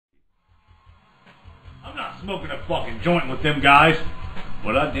smoking a fucking joint with them guys.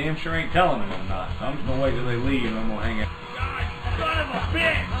 But I damn sure ain't telling them I'm not. So I'm just gonna wait till they leave and I'm gonna hang out. God, son of a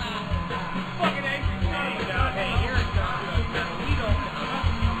bitch! Fucking angry king. Hey, here it comes. We don't.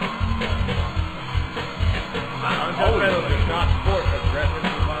 NonJudgeMetal does not support aggressive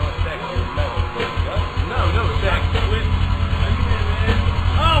and violent sex or metal. No sex.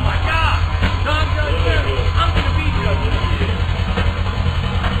 Oh my God! NonJudgeMetal. I'm gonna beat you.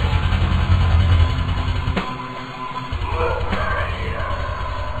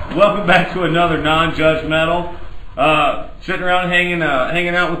 Welcome back to another NonJudgeMetal. Sitting around hanging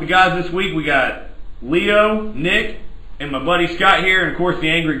out with the guys this week. We got Leo, Nick, and my buddy Scott here, and of course the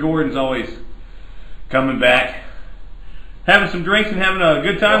Angry Gordon's always coming back. Having some drinks and having a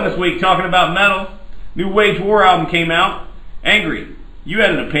good time this week talking about metal. New Wage War album came out. Angry, you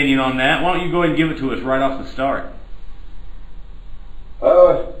had an opinion on that. Why don't you go ahead and give it to us right off the start?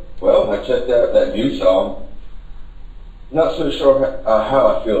 Well, I checked out that new song. Not so sure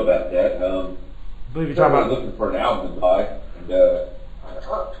how I feel about that. I believe you're talking about looking for an album to buy, and I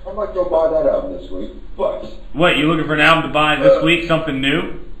might go buy that album this week. But what, you looking for an album to buy this week? Something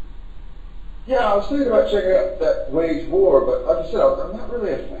new? Yeah, I was thinking about checking out that Wage War, but like I said, I'm not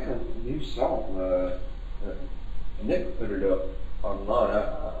really a fan of the new song. Nick put it up online.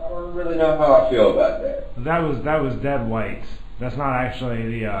 I don't really know how I feel about that. That was Dead Weight. That's not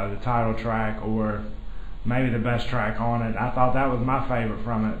actually the title track or maybe the best track on it. I thought that was my favorite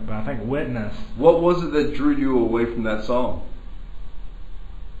from it, but I think Witness. What was it that drew you away from that song?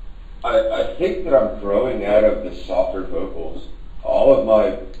 I think that I'm growing out of the softer vocals. All of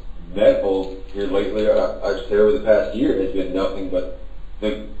my metal here lately, I'd say over the past year, has been nothing but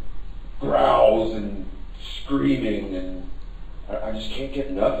the growls and screaming, and I just can't get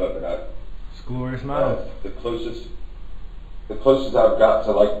enough of it. It's glorious metal. The closest I've got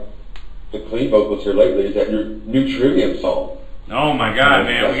to like the clean vocals here lately is that new Trivium song. Oh my God,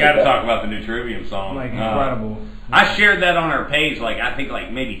 man, we got to talk about the new Trivium song. Like incredible. I shared that on our page, I think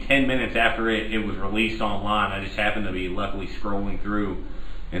maybe 10 minutes after it was released online. I just happened to be luckily scrolling through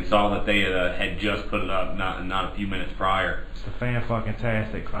and saw that they had just put it up not a few minutes prior. It's a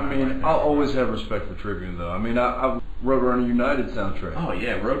fan-fucking-tastic. I mean, I'll always have respect for Trivium, though. I mean, I Roadrunner United soundtrack. Oh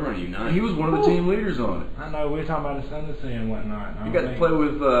yeah, Roadrunner United. He was one of the team leaders on it. I know, we were talking about Ascendancy and whatnot. You got to play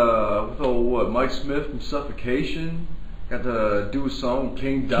with old Mike Smith from Suffocation. Got to do a song with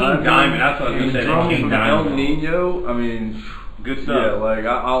King Diamond. King Diamond, I thought you said King Diamond. El Nino. I mean, good stuff.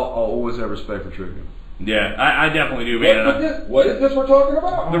 Yeah, I'll always have respect for Trivium. Yeah, I definitely do, man. What is this we're talking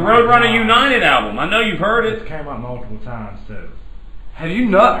about? The Roadrunner United album. I know you've heard it. It came out multiple times, too. Have you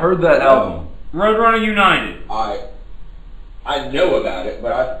not heard that album? Roadrunner United. I know about it,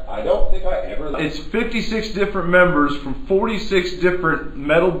 but I don't think I ever... It's 56 different members from 46 different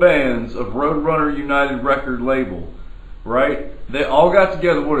metal bands of Roadrunner United record label, right? They all got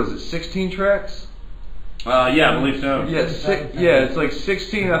together, what is it, 16 tracks? Yeah, I believe so. Yeah, it's like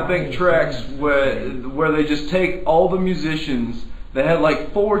 16, I think, tracks where they just take all the musicians. They had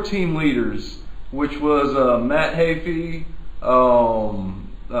like 4 team leaders, which was Matt Hafey,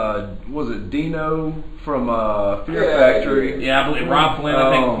 was it Dino from Fear Factory? Yeah, I believe Rob Flynn, I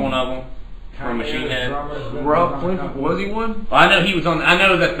think, was one of them. From Machine Head. Rob Flynn, was he one? Well, I know he was on. I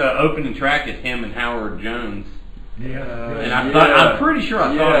know that the opening track is him and Howard Jones. Yeah, and I'm pretty sure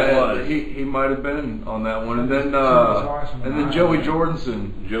I thought it was. He might have been on that one, and then Joey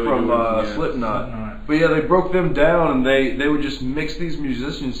Jordison from Slipknot. But yeah, they broke them down, and they would just mix these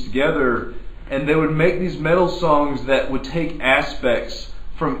musicians together, and they would make these metal songs that would take aspects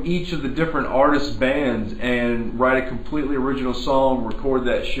from each of the different artists' bands and write a completely original song, record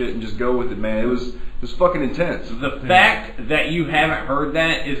that shit, and just go with it, man. It was fucking intense. The fact that you haven't heard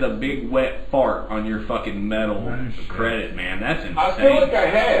that is a big wet fart on your fucking metal credit, man. That's insane. I feel like I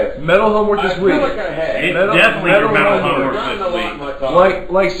have. Metal homework this week. I feel like I have. It's definitely your metal homework this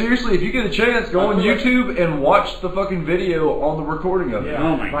week. Like seriously, if you get a chance, go on YouTube and watch the fucking video on the recording of it. Yeah,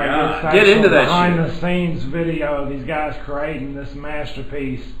 oh my God. Get into that behind shit. the scenes video of these guys creating this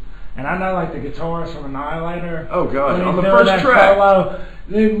masterpiece. And I know, like, the guitarist from Annihilator. Oh God! On the first first track. Solo,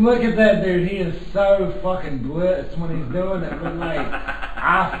 dude, look at that dude. He is so fucking blitzed when he's doing it. But like,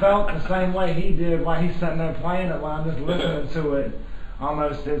 I felt the same way he did while he's sitting there playing it while I'm just listening to it.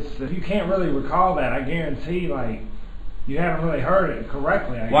 Almost, you can't really recall that. I guarantee, like, you haven't really heard it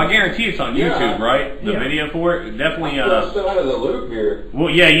correctly. I guarantee it's on YouTube, right? The video for it, definitely. I'm still out of the loop here. Well,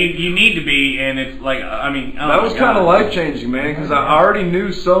 yeah, you need to be, and it's like, I mean, that was kind of life changing, man, because I already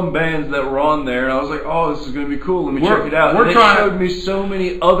knew some bands that were on there, and I was like, oh, this is going to be cool. Let me check it out. And it showed me so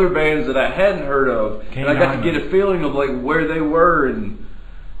many other bands that I hadn't heard of, and I got to get a feeling of like where they were, and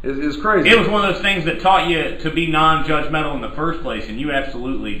is crazy. It was one of those things that taught you to be non-judgmental in the first place, and you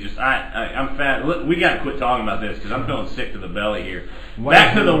absolutely just, I'm fat. Look, we got to quit talking about this because I'm feeling sick to the belly here.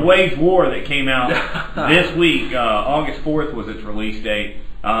 Back to the Wage War that came out this week. August 4th was its release date.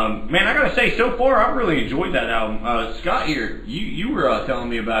 Man, I gotta say, so far I've really enjoyed that album. Scott here, you were telling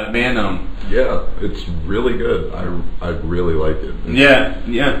me about it, man. Yeah, it's really good. I really like it.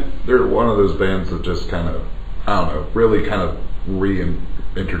 Yeah. They're one of those bands that just kind of, I don't know, really kind of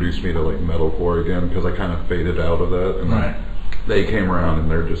reintroduced me to like metalcore again, because I kind of faded out of that, and Right. they came around and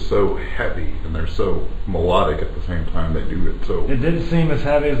they're just so heavy and they're so melodic at the same time. They do it so. It didn't seem as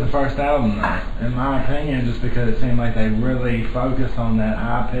heavy as the first album, though, in my opinion, just because it seemed like they really focused on that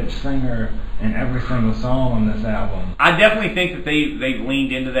high-pitched singer in every single song on this album. I definitely think that they've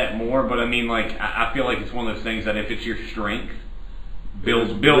leaned into that more, but I mean, like, I feel like it's one of those things that if it's your strength,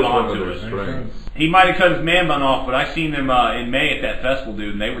 build onto it. He might have cut his man bun off, but I seen them in May at that festival,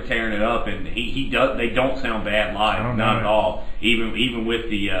 dude, and they were tearing it up. And they don't sound bad live, not at all. Even with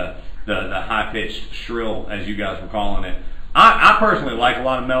the high pitched shrill, as you guys were calling it. I personally like a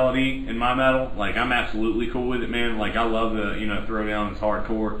lot of melody in my metal. Like, I'm absolutely cool with it, man. Like, I love the throw down this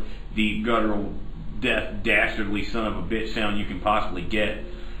hardcore, deep guttural, death, dastardly son of a bitch sound you can possibly get.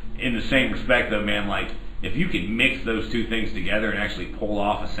 In the same respect, though, man, like, if you can mix those two things together and actually pull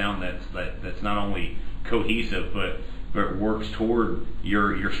off a sound that's not only cohesive but works toward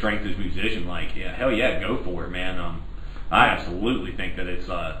your strength as a musician, like, yeah, hell yeah, go for it, man. I absolutely think that it's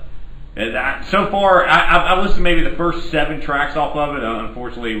so far I listened to maybe the first 7 tracks off of it.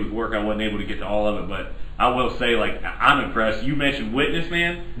 Unfortunately, with work I wasn't able to get to all of it, but I will say, like, I'm impressed. You mentioned Witness,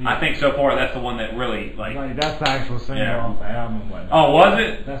 man. Yeah. I think so far that's the one that really, like that's the actual single off the album. Oh, was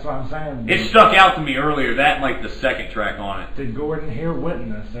it? That's what I'm saying. It stuck out to me earlier, that and, like, the second track on it. Did Gordon hear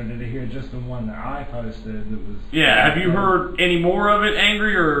Witness, or did he hear just the one that I posted that was... Yeah, have you heard any more of it,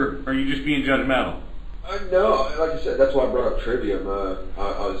 Angry, or are you just being judgmental? No, like I said, that's why I brought up Trivium.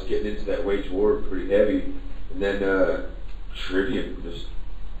 I was getting into that Wage War pretty heavy, and then Trivium just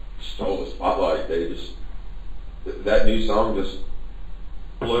stole the spotlight. That new song just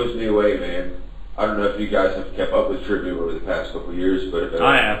blows me away, man. I don't know if you guys have kept up with Trivium over the past couple of years, but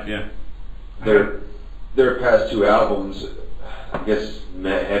I have, yeah. Their past 2 albums, I guess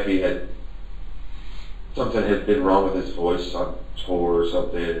Matt Heavy something had been wrong with his voice on tour or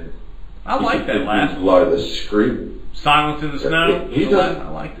something. I like that last one. A lot of the scream. Silence in the Snow. I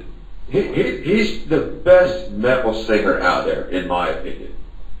liked it. He's the best metal singer out there, in my opinion.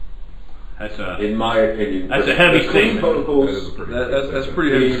 That's a heavy statement. Vocals, that's a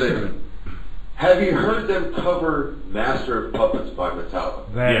pretty heavy statement. Have you heard them cover Master of Puppets by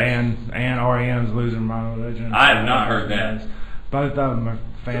Metallica? That and R.E.M's Losing My Religion. I have not heard that. Both of them are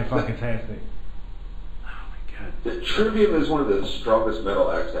fan-fucking-tastic. The Trivium is one of the strongest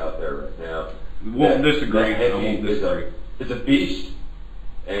metal acts out there right now. Won't disagree. I won't disagree. It's a beast,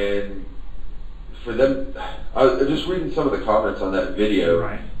 and for them, I was just reading some of the comments on that video,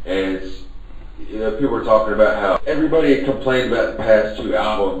 right. And people were talking about how everybody had complained about the past 2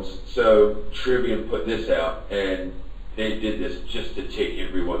 albums, so Trivium put this out, and they did this just to take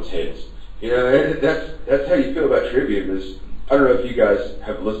everyone's heads. That's how you feel about Trivium. I don't know if you guys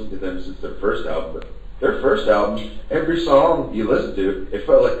have listened to them since their first album, but their first album, every song you listen to, it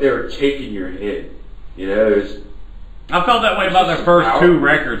felt like they were taking your head. I felt that way about their first 2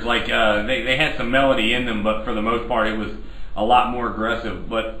 records. Like, they had some melody in them, but for the most part, it was a lot more aggressive.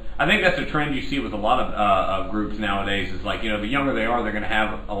 But I think that's a trend you see with a lot of groups nowadays. Is like, the younger they are, they're going to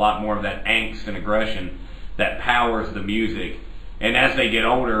have a lot more of that angst and aggression that powers the music. And as they get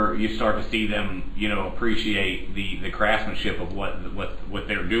older, you start to see them, appreciate the craftsmanship of what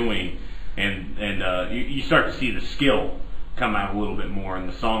they're doing. And you start to see the skill come out a little bit more in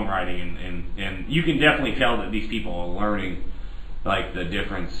the songwriting, and you can definitely tell that these people are learning, like, the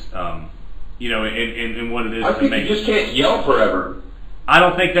difference, in what it is. I think you just can't yell forever. I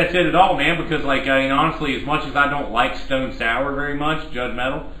don't think that's it at all, man. Because, like, honestly, as much as I don't like Stone Sour very much,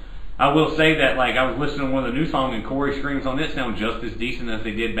 JudgeMetal, I will say that, like, I was listening to one of the new songs, and Corey screams on it sound just as decent as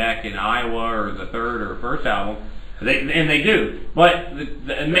they did back in Iowa or the third or first album. They do, but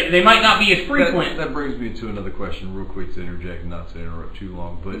they might not be as frequent. That brings me to another question, real quick, to interject, not to interrupt too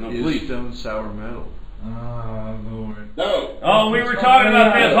long. But is Stone Sour metal? Oh, Lord. No. Oh, we were talking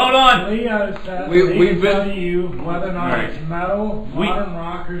about this. Hold on. Leo says we've been telling you whether or not it's metal, modern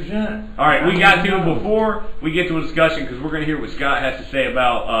rock, or gent. All right, we got to before we get to a discussion, because we're going to hear what Scott has to say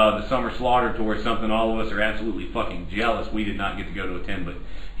about the Summer Slaughter tour. Something all of us are absolutely fucking jealous. We did not get to go to attend, but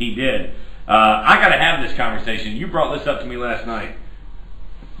he did. I got to have this conversation. You brought this up to me last night.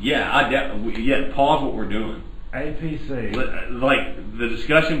 Yeah, pause what we're doing. APC. Like the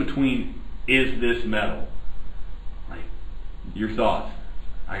discussion between is this metal? Like your thoughts.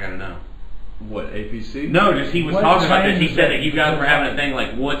 I gotta know. What, APC? No, just he was talking about this. He said that you guys were having a thing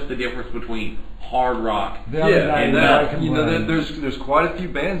like, what's the difference between hard rock and that? You know, there's quite a few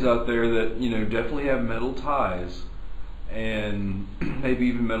bands out there that definitely have metal ties and maybe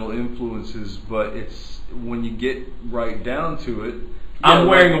even metal influences, but it's when you get right down to it. I'm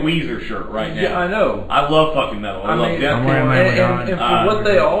wearing a Weezer shirt right now. Yeah, I know. I love fucking metal. I love deathcore. And for what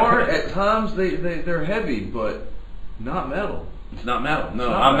they are, at times they're heavy, but not metal. It's not metal.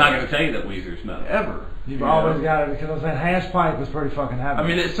 No, I'm not going to tell you that Weezer's metal. Ever. You've always got it, because that hash pipe was pretty fucking heavy. I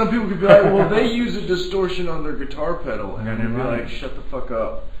mean, some people could be like, well, they use a distortion on their guitar pedal. And they'd be like, shut the fuck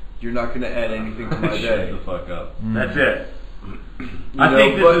up. You're not going to add anything to my day. Shut the fuck up. That's it. I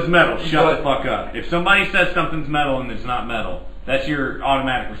think this is metal. Shut the fuck up. If somebody says something's metal and it's not metal, that's your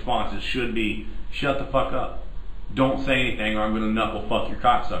automatic response. It should be, shut the fuck up. Don't say anything or I'm going to knuckle fuck your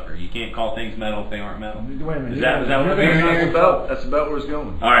cocksucker. You can't call things metal if they aren't metal. Wait a minute. Is that what it is? That's about where it's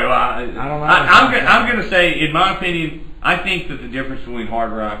going. All right, well, I don't know. I'm going to say, in my opinion, I think that the difference between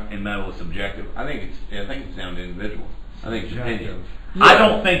hard rock and metal is subjective. I think it's down to individuals. I think it's opinion. Yeah. I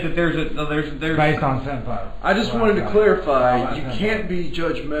don't think that there's based on tempo. I just wanted to clarify, you can't be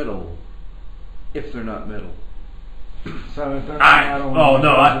JudgeMetal if they're not metal. So if they're not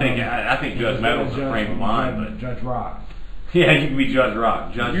metal, I think JudgeMetal is a frame of mind, but Judge Rock. Yeah, you can be Judge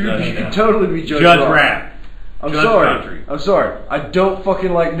Rock. You can totally be Judge Rap. I'm sorry. I don't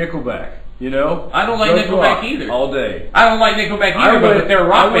fucking like Nickelback. I don't like Nickelback either. All day. I don't like Nickelback either, but they're a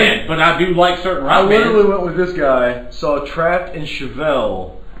rock band. But I do like certain rock bands. I literally went with this guy, saw Trapped and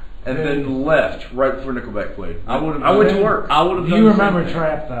Chevelle, and then left right before Nickelback played. I went to work. I would have. Do you remember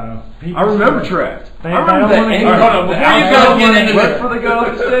Trapped though? I remember Trapped. I remember that. Before you guys get into this, for the guy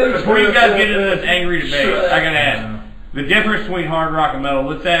on stage. Before you guys get into this angry debate, I gotta ask. The difference between hard rock and metal.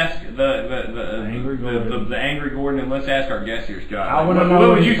 Let's ask the Angry Gordon, and let's ask our guest here, Scott. What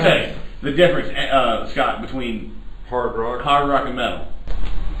would you say the difference, Scott, between hard rock and metal?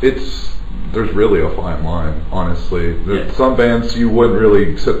 There's really a fine line, honestly. Some bands you wouldn't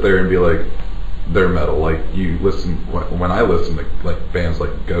really sit there and be like, they're metal. Like when I listen to like bands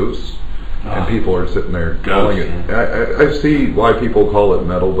like Ghost, and people are sitting there calling it. I see why people call it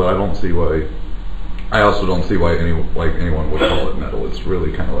metal, but I also don't see why anyone would call it metal. It's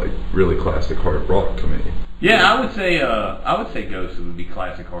really kind of like really classic hard rock to me. Yeah, I would say Ghost would be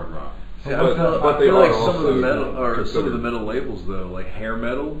classic hard rock. See, I feel like some of the metal labels though, like hair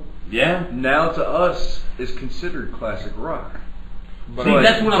metal. Yeah. Now to us is considered classic rock. But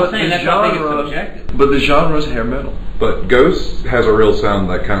that's what I'm saying. That's why I think it's subjective. But the genre is hair metal. But Ghost has a real sound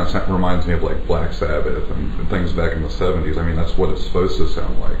that kind of reminds me of like Black Sabbath and things back in the 70s. I mean, that's what it's supposed to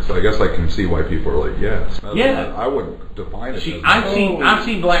sound like. So I guess I can see why people are like, yeah, it's metal. Yeah. I wouldn't define it as I've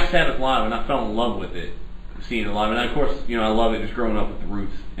seen Black Sabbath live and I fell in love with it. Seeing it live, and of course, I love it just growing up with the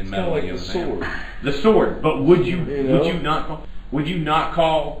roots in metal. Like the Sword. The Sword, but would you not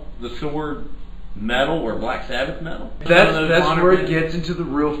call the Sword metal or Black Sabbath metal? That's where it gets into the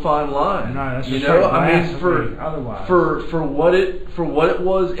real fine line. No, that's I mean, for what it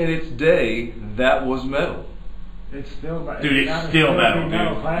was in its day, that was metal. It's still metal. Dude, it's still metal, dude.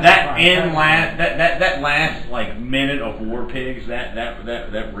 That last like minute of War Pigs, that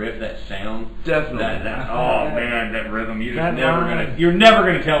riff, that sound, definitely. That rhythm. You're never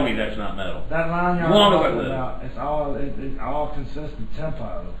gonna tell me that's not metal. That line you're talking about, it's all consistent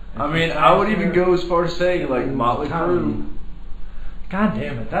tempo. I mean, I would even go as far as saying like Motley Crue. God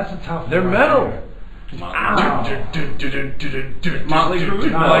damn it, that's a tough one. They're metal. Motley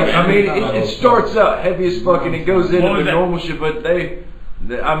Crue. I mean, it starts out heavy as fuck and it goes into the normal shit, but that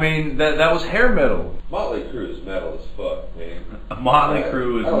was hair metal. Motley Crue is metal as fuck, man. Motley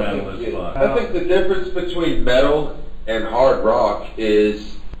Crue is metal as fuck. I think the difference between metal and hard rock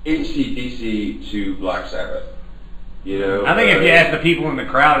is AC/DC to Black Sabbath. I think if you ask the people in the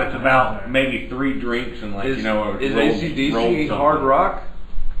crowd, it's about maybe 3 drinks and is AC/DC hard rock?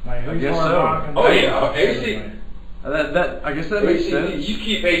 I guess so. Oh yeah, AC. I guess that makes sense. You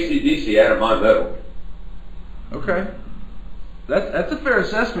keep AC/DC out of my metal. Okay. That's a fair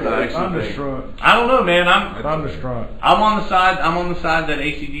assessment. I don't know, man. I'm thunderstruck. I'm on the side that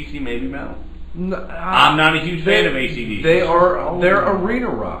AC/DC may be metal. No, I'm not a huge fan of AC/DC. They're arena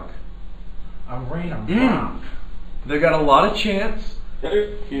rock. Arena rock. They got a lot of chants. I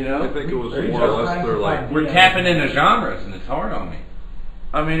think it was more or less they're like we're tapping into genres, and it's hard on me.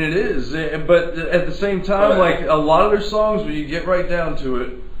 I mean, it is, but at the same time, like a lot of their songs, when you get right down to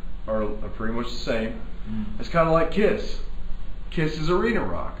it, are pretty much the same. It's kind of like Kiss. Kiss is arena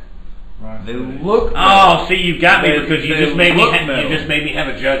rock. They look. Oh, see, you got me because you just made me. Metal. You just made me have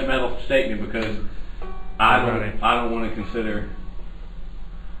a judgmental statement because I don't want to consider.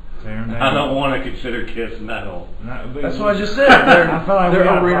 I don't want to consider Kiss metal. That's what I just said.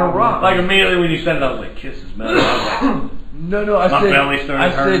 They're arena rock. Like immediately when you said it, I was like, Kiss is metal. I was like, No, I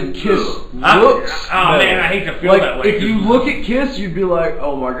said Kiss looks metal. Man, I hate to feel like, that way. If you look at Kiss, you'd be like,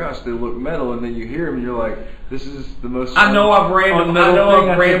 oh my gosh, they look metal, and then you hear them, and you're like, this is the most. I know I've rambled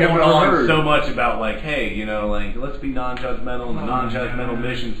on heard. so much about like, hey, you know, like let's be non-judgmental, and the non-judgmental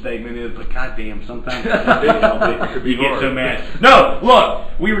mission statement is, but goddamn, sometimes you get so mad. No,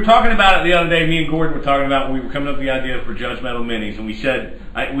 look, we were talking about it the other day. Me and Gordon were talking about when we were coming up with the idea for judgmental minis, and we said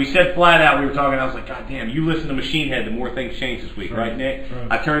flat out, we were talking. I was like, God damn, you listen to Machine Head, the more things change this week, right, Nick?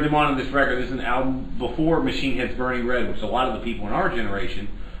 Right. I turned them on to this record. This is an album before Machine Head's Burning Red, which a lot of the people in our generation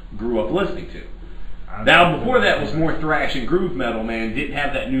grew up listening to. The album before that was more thrash and groove metal, man. Didn't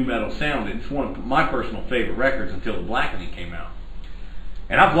have that new metal sound. It's one of my personal favorite records until The Blackening came out.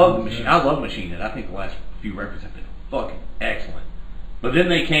 And I've loved the Machine. I love Machine Head. I think the last few records have been fucking excellent. But then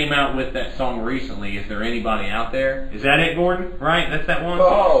they came out with that song recently, Is There Anybody Out There? Is that it, Gordon? Right? That's that one?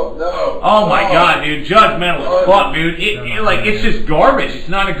 Oh, no. Oh my God, dude. JudgeMetal as fuck, dude. It's just garbage. It's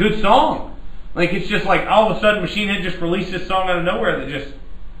not a good song. Like, it's just like all of a sudden Machine Head just released this song out of nowhere that just,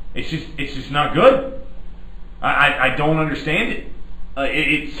 it's just not good. I don't understand it.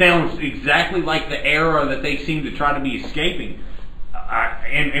 It sounds exactly like the era that they seem to try to be escaping.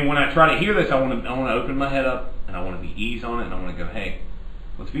 And when I try to hear this, I want to open my head up and I want to be ease on it and I want to go, hey,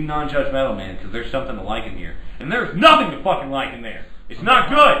 let's be non-judgmental, man, because there's something to like in here. And there's nothing to fucking like in there. It's not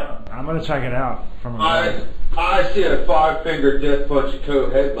good. I'm gonna check it out. I see a 5-finger Death Punch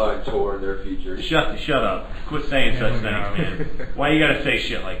co-headline tour in their future. Shut up. Quit saying such things, man. Why you gotta say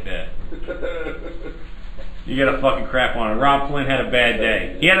shit like that? You gotta fucking crap on it. Rob Flynn had a bad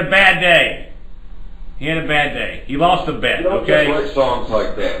day. He had a bad day. He lost a bet, You don't okay? just write songs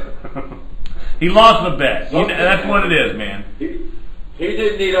like that. He lost the bet. That's what it is, man. He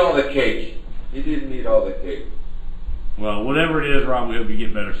didn't need all the cake. Well, whatever it is, Rob, we hope you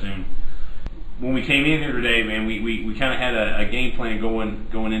get better soon. When we came in here today, man, we kind of had a game plan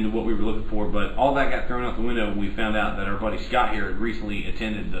going into what we were looking for, but all that got thrown out the window when we found out that our buddy Scott here had recently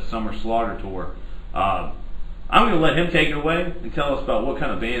attended the Summer Slaughter Tour. I'm going to let him take it away and tell us about what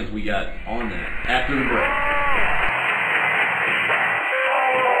kind of bands we got on there after the break.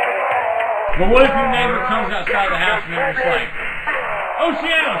 But what if your neighbor comes outside the house and they're just like,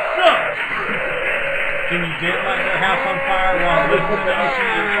 OCEANO sucks! Can you get like their house on fire while listening to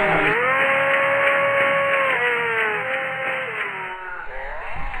OCEANO?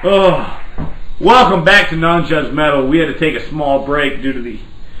 Oh, welcome back to Non-Judgemetal. We had to take a small break due to the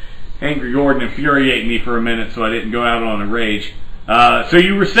Angry Gordon infuriating me for a minute, so I didn't go out on a rage. So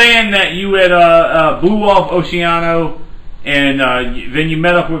you were saying that you had blew off OCEANO, and then you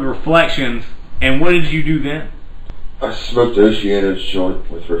met up with Reflections, and what did you do then? I smoked OCEANO's joint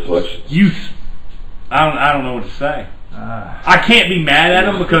with Reflections. I don't know what to say. I can't be mad at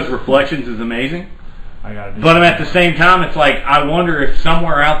him because Reflections is amazing. But at the same time, it's like, I wonder if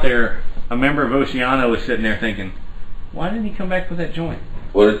somewhere out there, a member of OCEANO is sitting there thinking, why didn't he come back with that joint?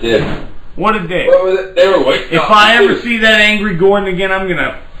 What it did. They were waiting. If I ever see that Angry Gordon again, I'm going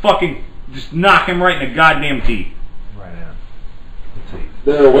to fucking just knock him right in the goddamn teeth. Right now.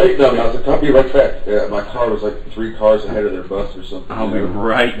 They were waiting on me. I was like, I'll be right back. My car was like 3 cars ahead of their bus or something. I'll be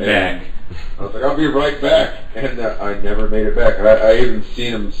right back. I was like, I'll be right back. And I never made it back. I even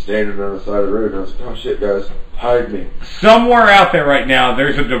seen them standing on the side of the road. And I was like, oh shit, guys, hide me. Somewhere out there right now,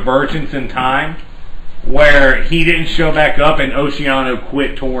 there's a divergence in time where he didn't show back up and OCEANO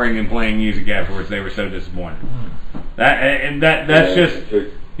quit touring and playing music afterwards. They were so disappointed. That's just,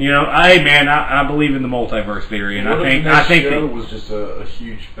 you know, hey man, I believe in the multiverse theory, and I think show was just a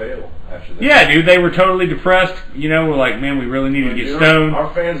huge fail after that. Yeah, dude, they were totally depressed. You know, we're like, man, we really need to get stoned.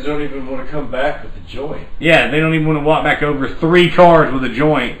 Our fans don't even want to come back with the joint. Yeah, they don't even want to walk back over 3 cars with a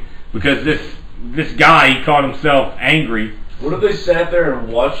joint because this guy, he called himself angry. What if they sat there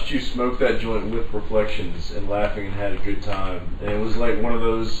and watched you smoke that joint with Reflections and laughing and had a good time? And it was like one of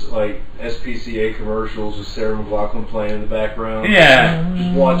those like SPCA commercials with Sarah McLachlan playing in the background. Yeah.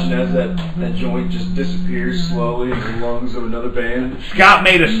 Just watching as that joint just disappears slowly into the lungs of another band. Scott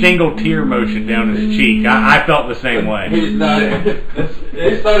made a single tear motion down his cheek. I felt the same way. He's not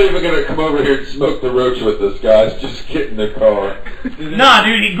even going to come over here and smoke the roach with us, guys. Just get in the car. Nah,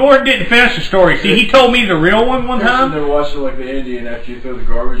 dude, Gordon didn't finish the story. See, he told me the real one time. They're watching like the Indian after you throw the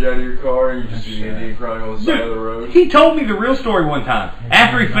garbage out of your car and you just see the Indian crying on the side of the road. He told me the real story one time.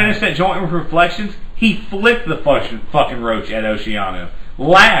 After he finished that joint with Reflections, he flipped the fucking roach at OCEANO,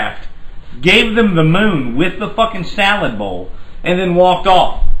 laughed, gave them the moon with the fucking salad bowl, and then walked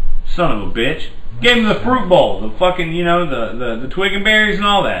off. Son of a bitch. Gave them the fruit bowl, the fucking, you know, the twig and berries and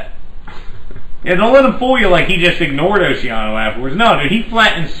all that. Yeah, don't let him fool you like he just ignored OCEANO afterwards. No, dude, he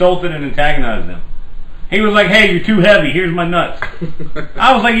flat insulted and antagonized them. He was like, hey, you're too heavy, here's my nuts.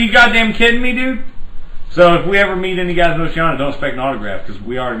 I was like, you goddamn kidding me, dude? So if we ever meet any guys in OCEANO, don't expect an autograph, because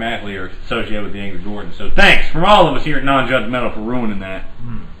we automatically are associated with the Angry Gordon. So thanks from all of us here at NonJudgeMetal for ruining that.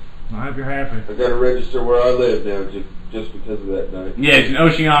 I hope you're happy. I got to register where I live now just because of that night. Yeah, it's an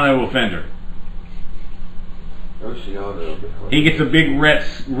OCEANO offender. OCEANO. He gets a big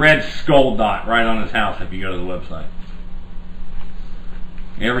red skull dot right on his house if you go to the website.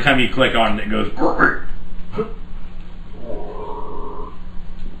 Every time you click on it, it goes.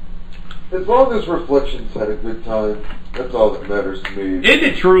 As long as Reflections had a good time, that's all that matters to me. Isn't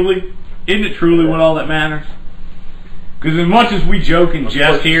it truly? Isn't it truly what all that matters? Because as much as we joke and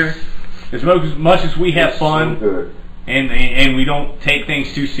jest here, as much as we have fun, so and we don't take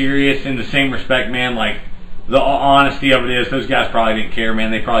things too serious in the same respect, man, like, the honesty of it is, those guys probably didn't care,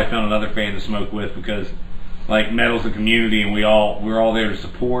 man. They probably found another fan to smoke with because, like, metal's a community, and we're all there to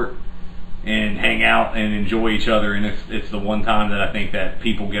support and hang out and enjoy each other. And it's the one time that I think that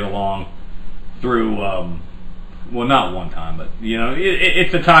people get along through. Well, not one time, but you know,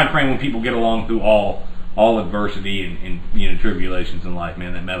 it's a time frame when people get along through all adversity and you know, tribulations in life,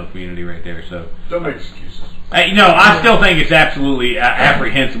 man. That metal community right there. So don't make excuses. I still think it's absolutely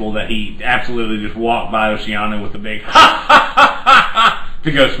apprehensible that he absolutely just walked by OCEANO with a big ha ha ha ha ha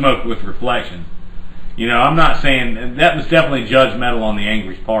to go smoke with Reflection. You know, I'm not saying that was definitely JudgeMetal on the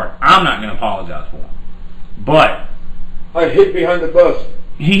Angry's part. I'm not going to apologize for him, but I hid behind the bus.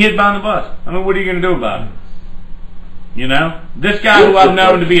 He hid behind the bus. I mean, what are you going to do about it? You know, this guy who I've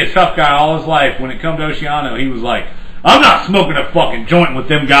known to be a tough guy all his life, when it come to OCEANO, he was like, I'm not smoking a fucking joint with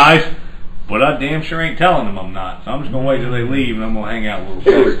them guys. But I damn sure ain't telling them I'm not. So I'm just going to wait till they leave and I'm going to hang out with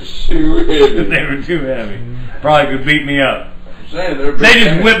them. They were too heavy. They were too heavy. Probably could beat me up. They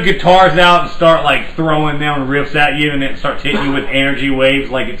just whip guitars out and start like throwing down riffs at you, and it starts hitting you with energy waves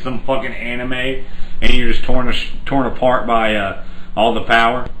like it's some fucking anime, and you're just torn apart by all the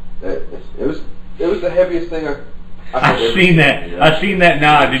power. It was the heaviest thing I've seen that. Yeah. I've seen that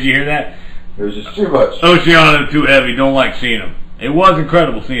nod. Did you hear that? It was just too much. OCEANO too heavy. Don't like seeing them. It was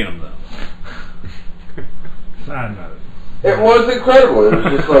incredible seeing them though. Side note. It was incredible. It was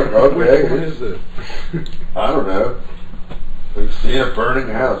just like, okay, what is it? I don't know. Like seeing a burning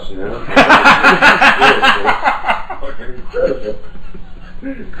house, you know? Fucking incredible.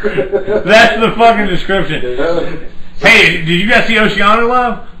 That's the fucking description. Hey, did you guys see OCEANO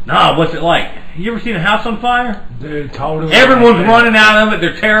live? Nah, what's it like? You ever seen a house on fire? Dude, totally. Everyone's running out of it.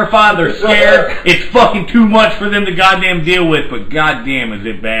 They're terrified. They're scared. It's fucking too much for them to goddamn deal with, but goddamn is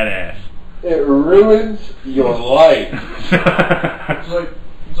it badass. It ruins your life. It's like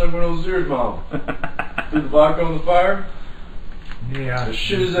one of those Zeus mom. Threw the vodka on the fire. Yeah. As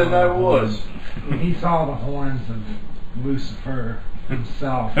shit as that night was. He saw the horns of Lucifer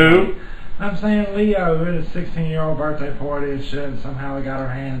himself. Who? I'm saying Leo, who had a 16-year-old birthday party and shit, and somehow we got our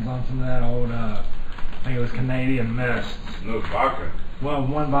hands on some of that old, I think it was Canadian mist. No vodka. Well,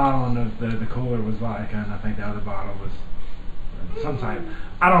 one bottle and the cooler was vodka, and I think the other bottle was some type.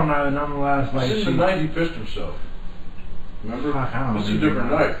 I don't know, nonetheless. Like, Since the night he pissed himself. Remember? I don't It's a different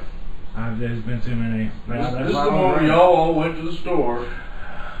night. There's been too many. This is the moment y'all all went to the store,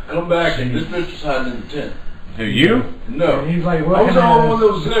 come back, and this bitch was hiding in the tent. Who, you? No. And he's like, I was the only one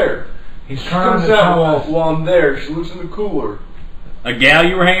that was there. He's She trying comes to out tell us. while I'm there. She looks in the cooler. A gal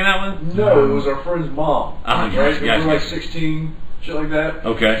you were hanging out with? No, it was our friend's mom. Oh, right? yes, We yes, were like yes. 16, shit like that.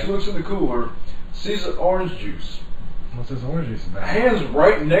 Okay. She looks in the cooler, sees an orange juice. What's this orange juice about? Hands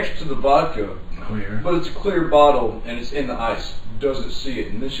right next to the vodka, Clear. but it's a clear bottle and it's in the ice. Doesn't see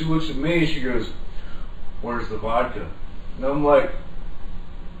it. And then she looks at me and she goes, "Where's the vodka?" And I'm like,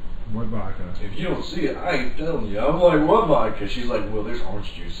 What vodka? "If you don't see it, I ain't telling you." I'm like, "What vodka?" She's like, "Well, there's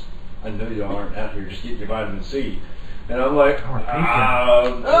orange juice. I know y'all aren't out here just getting your vitamin C." And I'm like,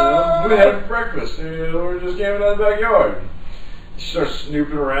 we had breakfast. We're just camping out in the backyard. She starts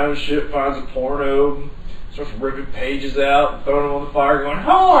snooping around and shit, finds a porno, starts ripping pages out, and throwing them on the fire, going,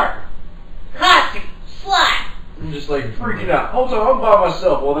 "Whore! Hussy! Slut!" I'm just like freaking out. Whole time I'm by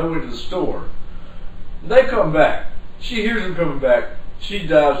myself while they went to the store. They come back. She hears them coming back. She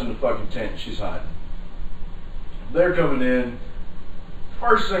dives in the fucking tent. She's hiding. They're coming in.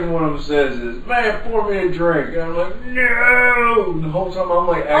 First thing one of them says is, "Man, pour me a drink." And I'm like, "No!" And the whole time I'm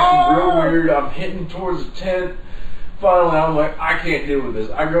like acting real weird. I'm hitting towards the tent. finally, I'm like, I can't deal with this.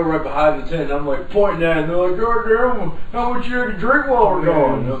 I go right behind the tent, and I'm like pointing at it, and they're like, God damn, how much you had to drink while we're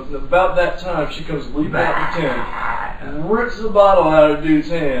gone? And about that time, she comes leaping out the tent, rips the bottle out of the dude's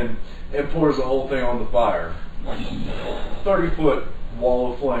hand, and pours the whole thing on the fire. 30-foot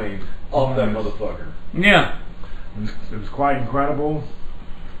wall of flame off that motherfucker. Yeah. It was quite incredible.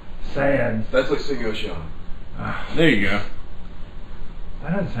 Sad. That's like singing Oceano. There you go.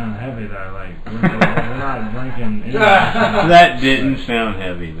 That doesn't sound heavy though. Like we're not drinking. That didn't sound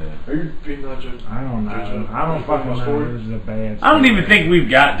heavy though. Are you being non-judgmental? I don't know. I don't fucking know. This is a bad. I don't even think we've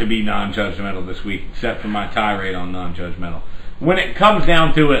got to be non-judgmental this week, except for my tirade on non-judgmental. When it comes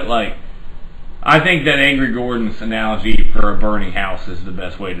down to it, like, I think that Angry Gordon's analogy for a burning house is the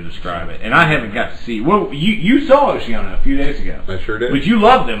best way to describe it. And I haven't got to see. Well, you saw Oceano a few days ago. I sure did. But you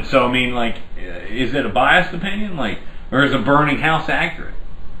loved them, so I mean, like, is it a biased opinion, like, or is a burning house accurate?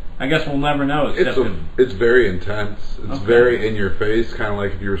 I guess we'll never know. It's very intense. It's very in your face, kind of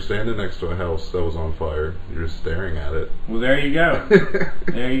like if you were standing next to a house that was on fire. You're just staring at it. Well, there you go.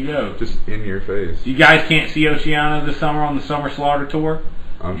 There you go. Just in your face. You guys can't see Oceano this summer on the Summer Slaughter Tour?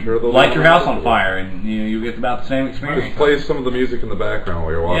 I'm sure they'll light your house on fire, and you get about the same experience. Just play some of the music in the background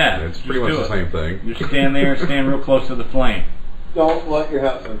while you're watching it. It's pretty much the same thing. Just stand there, stand real close to the flame. Don't light your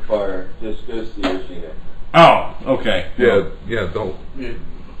house on fire. Just go see Oceano. Oh, okay. Yeah. Don't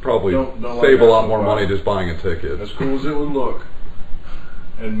save a lot more money just buying a ticket. As cool as it would look,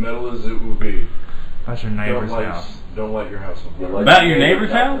 and metal as it would be. That's your neighbor's house. Don't light your house on fire. About your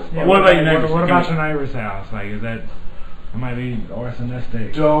neighbor's house? Yeah, what about your neighbor's house? What about your neighbor's house? Like, is that? It might be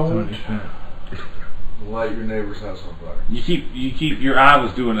arsonistic. Don't light your neighbor's house on fire. You keep. Your eye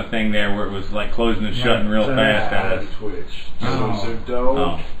was doing a thing there where it was like closing and shutting real fast at us. Twitch. So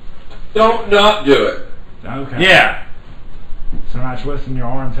don't not do it. Okay. Yeah. So we're not twisting your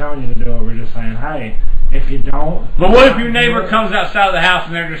arm telling you to do it. We're just saying, hey, if you don't. But what if your neighbor comes outside of the house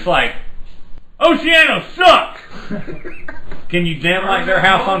and they're just like, Oceano sucks? Can you dim light their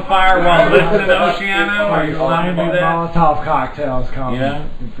house on fire while listening to Oceano? Are you allowed to do that? Molotov cocktails come. Yeah.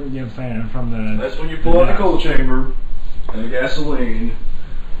 You know what I'm saying? From the. That's when you pull out the cold chamber and the gasoline.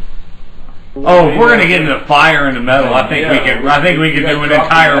 Oh, if we're gonna get into fire and the metal, I think we can. I think we can do an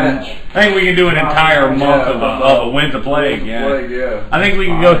entire. I think we can do an entire month of a Winter Plague. Yeah. I think we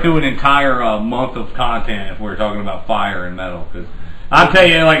can go through an entire month of content if we're talking about fire and metal. Because I'll tell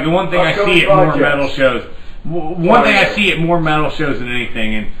you, like the one thing I see at more metal shows. One thing I see at more metal shows than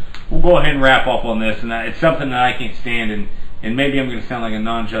anything, and we'll go ahead and wrap up on this. And it's something that I can't stand. And maybe I'm going to sound like a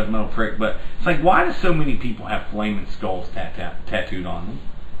non-judgmental prick, but it's like, why do so many people have flaming skulls tattooed on them?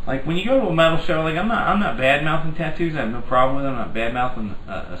 Like, when you go to a metal show, like, I'm not bad-mouthing tattoos. I have no problem with them. I'm not bad-mouthing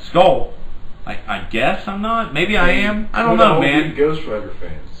a skull. Like, I guess I'm not. Maybe I am. I don't know, man. Ghost Rider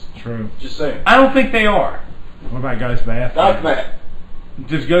fans. True. Just saying. I don't think they are. What about Ghost Bath? Not Matt.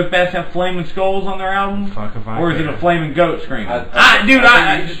 Does Ghost Bath have flaming skulls on their album? Fuck if I or is it a flaming goat screaming? I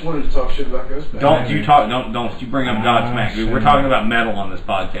just wanted to talk shit about Ghost Bath. Don't you bring up Godsmack, dude. We're talking about metal on this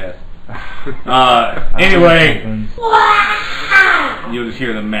podcast. Anyway, you'll just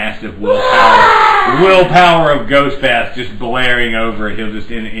hear the massive willpower of Ghost Bath just blaring over it. He'll just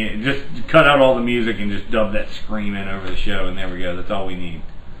just cut out all the music and just dub that scream in over the show, and there we go. That's all we need.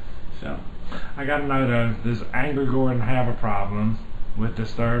 So, I gotta know though, does Angry Gordon have a problem with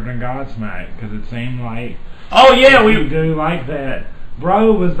Disturbed and Godsmack? Because it seemed like we do like that.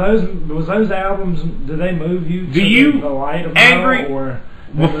 Bro, was those albums? Did they move you to the light of metal, or?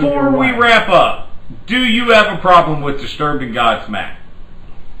 Before we wrap up, do you have a problem with Disturbed and Godsmack?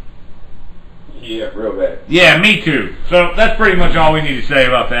 Yeah, real bad. Yeah, me too. So that's pretty much all we need to say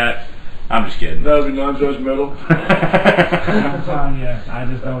about that. I'm just kidding. That would be non-judgmental. I'm telling you, I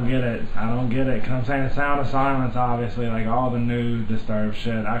just don't get it. I don't get it. Because I'm saying the Sound of Silence, obviously, like all the new Disturbed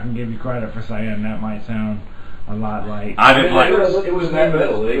shit, I can give you credit for saying that might sound a lot like... It was that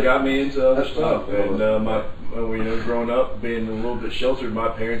metal. It got me into other stuff. And growing up, being a little bit sheltered, my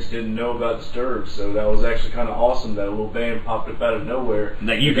parents didn't know about Disturbed, so that was actually kind of awesome that a little band popped up out of nowhere.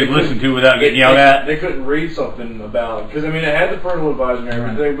 That you could listen to without getting yelled at? They couldn't read something about it. Because, it had the parental advisory and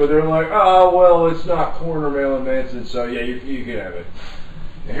everything, but they're like, oh, well, it's not Korn or Marilyn Manson, so yeah, you can have it.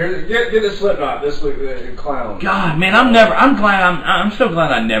 And here, get this Slipknot, this clown. God, man, I'm so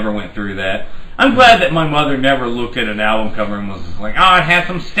glad I never went through that. I'm glad that my mother never looked at an album cover and was like, oh, it has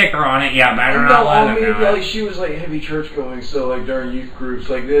some sticker on it. Yeah, better not let it know. Like, she was like heavy church going, so like during youth groups,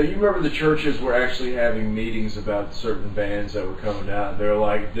 like you remember the churches were actually having meetings about certain bands that were coming out, and they're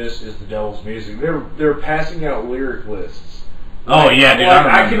like, this is the devil's music. They're passing out lyric lists. Oh yeah, dude.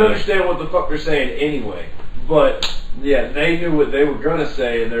 I can understand what the fuck they're saying anyway. But yeah, they knew what they were gonna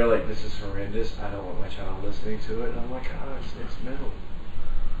say, and they're like, "This is horrendous. I don't want my child listening to it." And I'm like, "Oh, it's metal.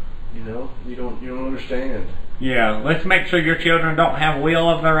 You know, you don't understand." Yeah, let's make sure your children don't have a will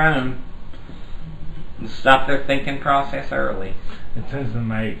of their own. And stop their thinking process early. It tends to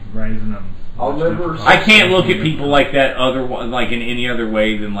make raising them. I can't look at people like that like in any other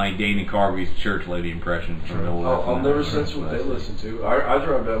way than like Dana Carvey's church lady impression. I'll never censor what they listen to. I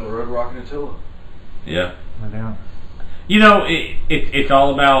drive down the road rocking Attila. Yeah. Down. You know, it's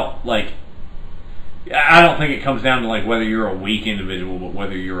all about like. I don't think it comes down to like whether you're a weak individual, but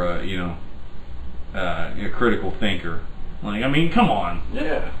whether you're a critical thinker. Like, I mean, come on.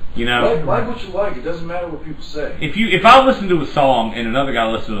 Yeah. You know, like what you like. It doesn't matter what people say. If I listen to a song and another guy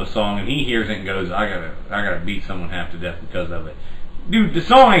listens to a song and he hears it and goes, I gotta beat someone half to death because of it. Dude, the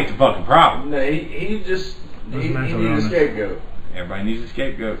song ain't the fucking problem. No, he needs a scapegoat. Everybody needs a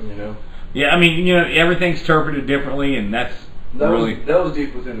scapegoat. You know. Yeah, I mean, you know, everything's interpreted differently, and that was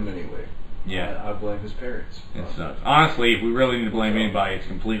deep within him anyway. Yeah, I blame his parents. It sucks. Honestly, if we really need to blame anybody, it's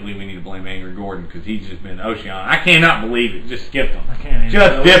completely we need to blame Angry Gordon because he's just been OCEANO. I cannot believe it. Just skipped him. I can't.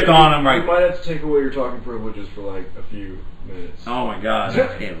 Just dipped on him right. You might have to take away your talking privileges for like a few minutes. Oh my God,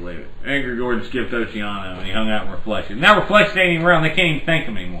 I can't believe it. Angry Gordon skipped OCEANO and he hung out in Reflection. Now Reflection ain't even around. They can't even thank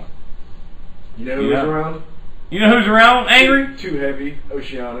him anymore. You know who's around? You know who's around? Angry? Too heavy.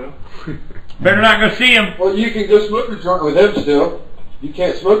 OCEANO. Better not go see him. Well, you can go smoke a joint with him still. You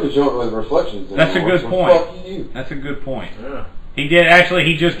can't smoke a joint with Reflections anymore. That's a good point. Fuck you. That's a good point. Yeah. He did. Actually,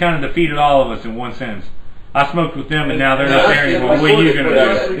 he just kind of defeated all of us in one sense. I smoked with them, and now they're not there anymore. What are you going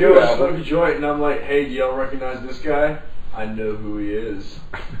to do? I smoke a joint, and I'm like, hey, do y'all recognize this guy? I know who he is.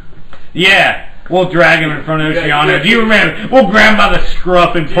 Yeah. We'll drag him in front of OCEANO. Do you remember? We'll grab him by the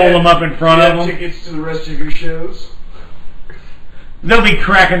scruff and pull him up in front of him. Tickets to the rest of your shows? They'll be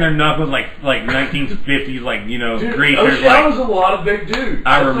cracking their knuckles like 1950s, like, you know, greasers. OCEANO's a lot of big dudes.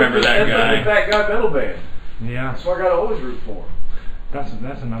 I remember that guy. That's like the fat guy metal band. Yeah. That's why I got to always root for him. That's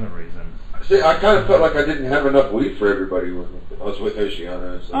another reason. See, I kind of felt like I didn't have enough weed for everybody when I was with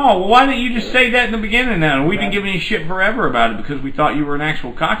OCEANO. So. Oh, well, why didn't you just say that in the beginning now? We didn't give any shit forever about it because we thought you were an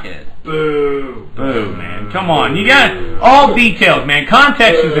actual cockhead. Boo. Boo, man. Come on. You got all details, man.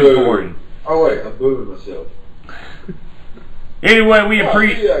 Context is important. Oh, wait. I'm booing myself. Anyway, we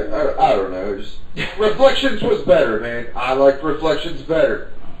appreciate... I don't know. Just, Reflections was better, man. I liked Reflections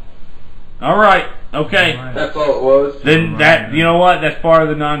better. All right. Okay. That's all it was. Then that, you know what? That's part of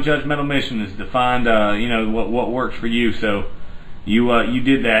the non-judgmental mission is to find, you know, what works for you. So you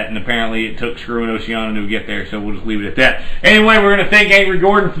did that, and apparently it took screwing OCEANO to get there. So we'll just leave it at that. Anyway, we're going to thank Angry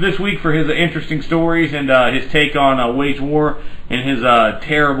Gordon for this week for his interesting stories and his take on wage war and his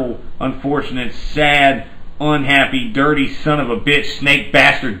terrible, unfortunate, sad, unhappy, dirty son of a bitch, snake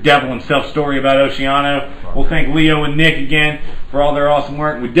bastard, devil himself story about OCEANO. We'll thank Leo and Nick again for all their awesome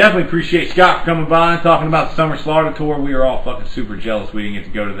work. We definitely appreciate Scott for coming by and talking about the Summer Slaughter Tour. We are all fucking super jealous we didn't get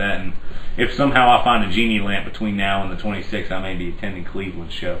to go to that. And if somehow I find a genie lamp between now and the 26th, I may be attending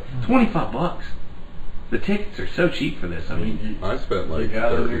Cleveland's show. $25. The tickets are so cheap for this. I mean, I spent like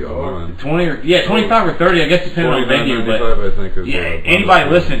 30 on mine. 25 or 30. I guess depending on the venue. But I think is anybody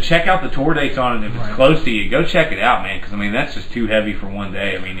listening, check out the tour dates on it. If it's close to you, go check it out, man. Because I mean, that's just too heavy for one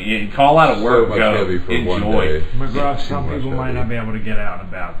day. I mean, call out of work, go enjoy. McGruff, some people might not be able to get out and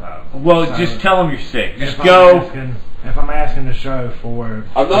about though. Well, so just tell them you're sick. Just go. If I'm asking the show for,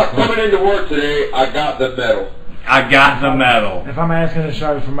 I'm not coming into work today. I got the medal. I got the medal. If I'm asking the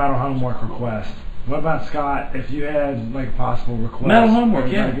show for metal homework request. What about Scott? If you had like a possible request, metal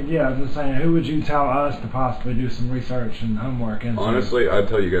homework, yeah, I was just saying, who would you tell us to possibly do some research and homework? Honestly, I'd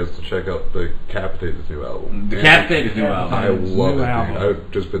tell you guys to check out the Decapitated new album. Decapitated new album. I love it, dude.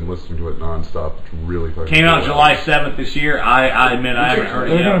 I've just been listening to it nonstop. It's really fucking. Came out July 7th this year. I admit I haven't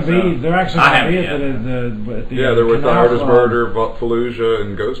heard it yet. They're actually going to be yeah, they're with the Artist Murder, Fallujah,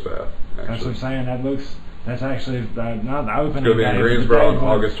 and Ghost Bath. That's what I'm saying. That looks. That's actually not the opening. It's going to be in Greensboro on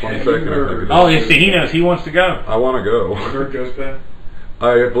August 22nd. Oh, you see, he knows. He wants to go. I want to go. Heard Ghost Bath?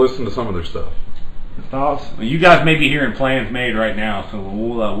 I have listened to some of their stuff. Thoughts? Well, you guys may be hearing plans made right now, so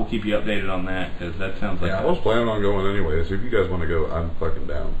we'll keep you updated on that because that sounds like. Yeah, I was planning on going anyway. So if you guys want to go, I'm fucking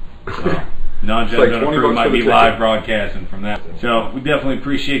down. Non-judgmental crew might be live broadcasting from that. So we definitely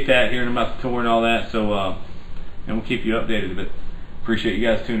appreciate that, hearing about the tour and all that. So and we'll keep you updated. But appreciate you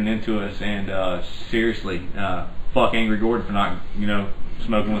guys tuning into us. And seriously, fuck Angry Gordon for not,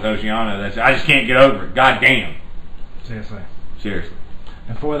 smoking with OCEANO. I just can't get over it. God damn. Seriously.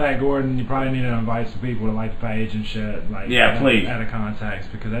 And for that, Gordon, you probably need to invite some people to like the page and shit. Like, please. Add a contacts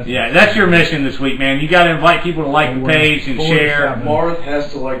because that's your mission this week, man. You got to invite people to like the page and share. Marth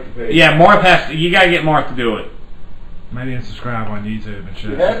has to like the page. Yeah, Marth has to. You got to get Marth to do it. Maybe and subscribe on YouTube and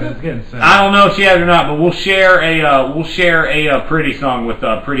shit. It's getting sad. I don't know if she has or not, but we'll share a pretty song with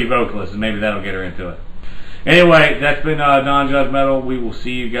pretty vocalists, and maybe that'll get her into it. Anyway, that's been NonJudgeMetal. We will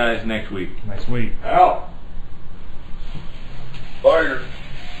see you guys next week. Next week. Out. Fire.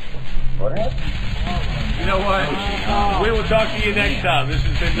 What? You know what? We will talk to you next time. This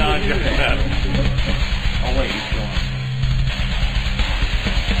has been NonJudgeMetal. Oh wait, he's still on.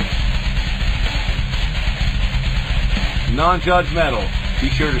 NonJudgeMetal. Be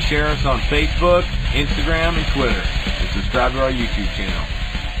sure to share us on Facebook, Instagram, and Twitter, and subscribe to our YouTube channel.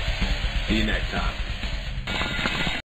 See you next time.